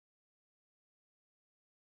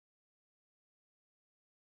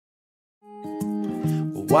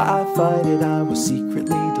Why fight it? I was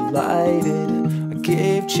secretly delighted. I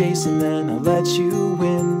gave chase and then I let you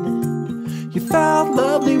win. You felt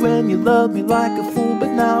lovely when you loved me like a fool,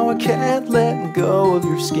 but now I can't let go of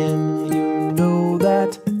your skin. You know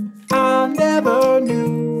that I never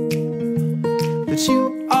knew that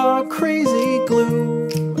you are crazy glue,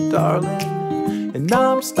 my darling, and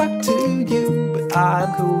I'm stuck to you, but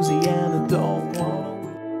I'm cozy and I don't want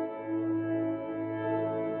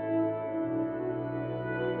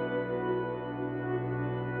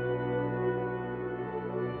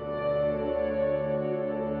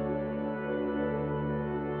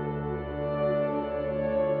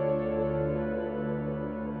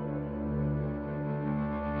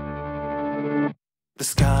The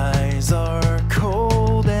skies are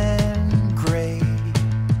cold and gray.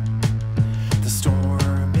 The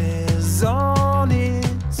storm is on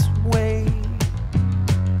its way.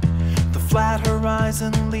 The flat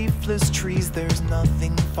horizon, leafless trees, there's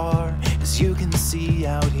nothing far, as you can see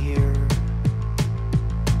out here.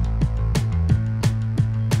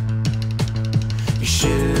 You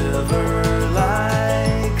shiver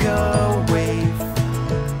like a wave.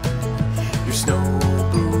 Your snow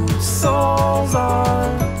boots soles are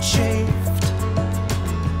chafed.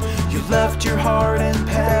 You left your heart in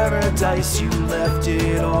paradise. You left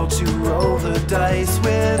it all to roll the dice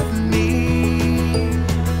with me.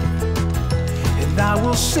 And I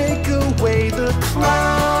will shake away the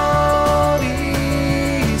cloudy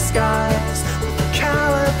skies with a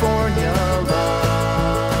California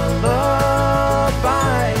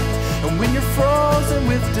lullaby. And when you're frozen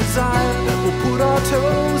with desire, we'll put our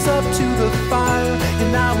toes up to the fire,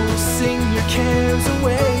 and I will sing your cares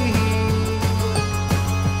away.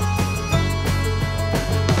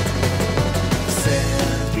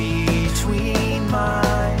 Sand between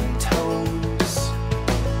my toes,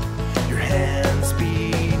 your hands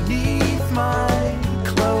beneath my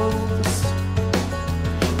clothes.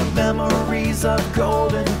 The memories of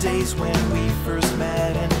golden days when we first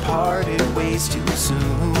met and parted ways too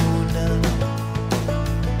soon.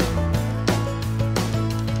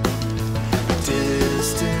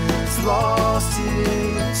 Distance lost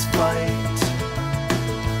its flight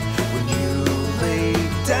when you lay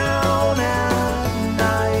down at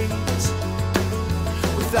night.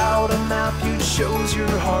 Without a map you chose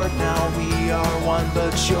your heart. Now we are one,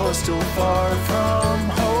 but you're still far from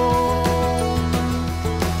home.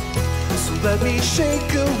 So let me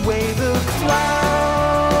shake away the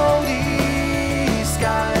cloudy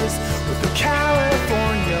skies with the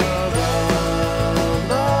California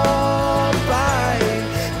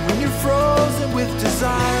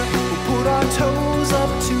desire. We'll put our toes up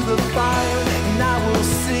to the fire, and I will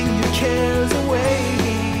sing your cares away.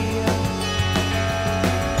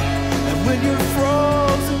 And when you're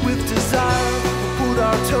frozen with desire, we'll put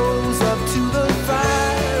our toes up to the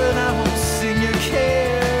fire, and I will sing your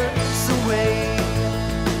cares away.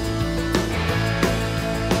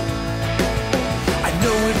 I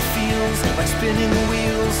know it feels like spinning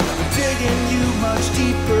wheels, digging you much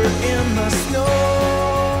deeper in the snow.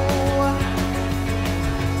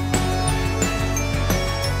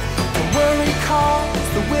 Worry calls,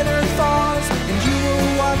 the winter thaws, and you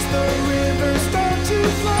will watch the river start to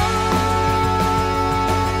flow.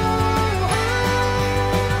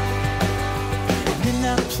 And in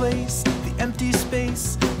that place, the empty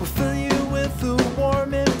space will fill you with a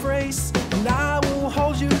warm embrace, and I will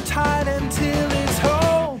hold you tight until it's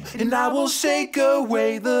home. And I will shake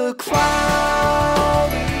away the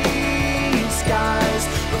cloudy skies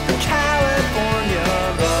with the California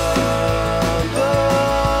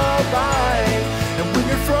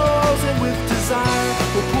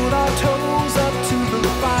we'll put our toes up to the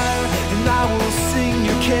fire, and I will sing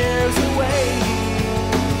your cares away.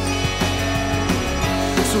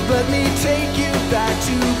 So let me take you back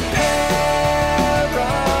to paradise.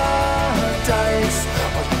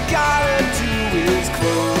 All you gotta do is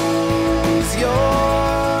close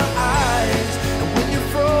your eyes, and when you're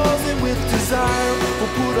frozen with desire,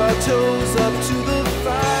 we'll put our toes up to the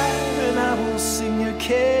fire, and I will sing your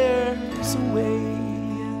cares away.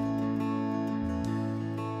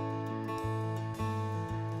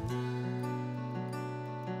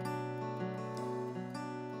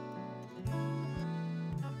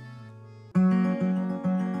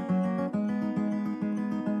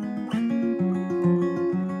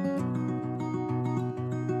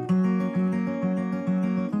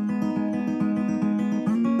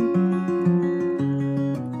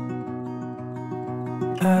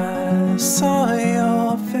 I saw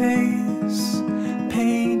your face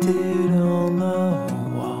painted on the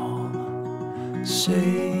wall,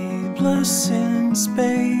 shapeless in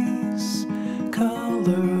space,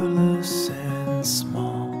 colorless and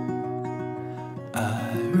small.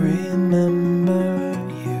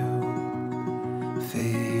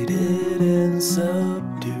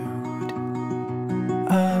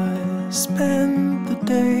 Spend the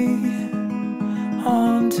day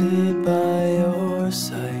haunted by your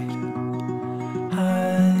sight,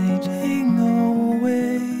 hiding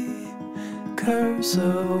away, curse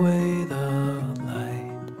away the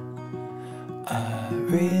light. I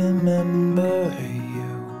remember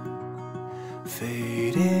you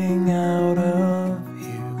fading out of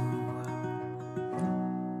view.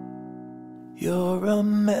 You're a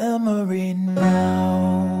memory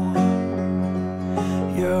now.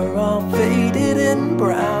 You're all faded and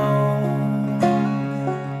brown.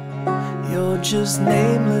 You're just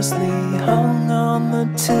namelessly hung on the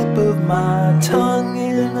tip of my tongue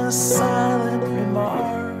in a silent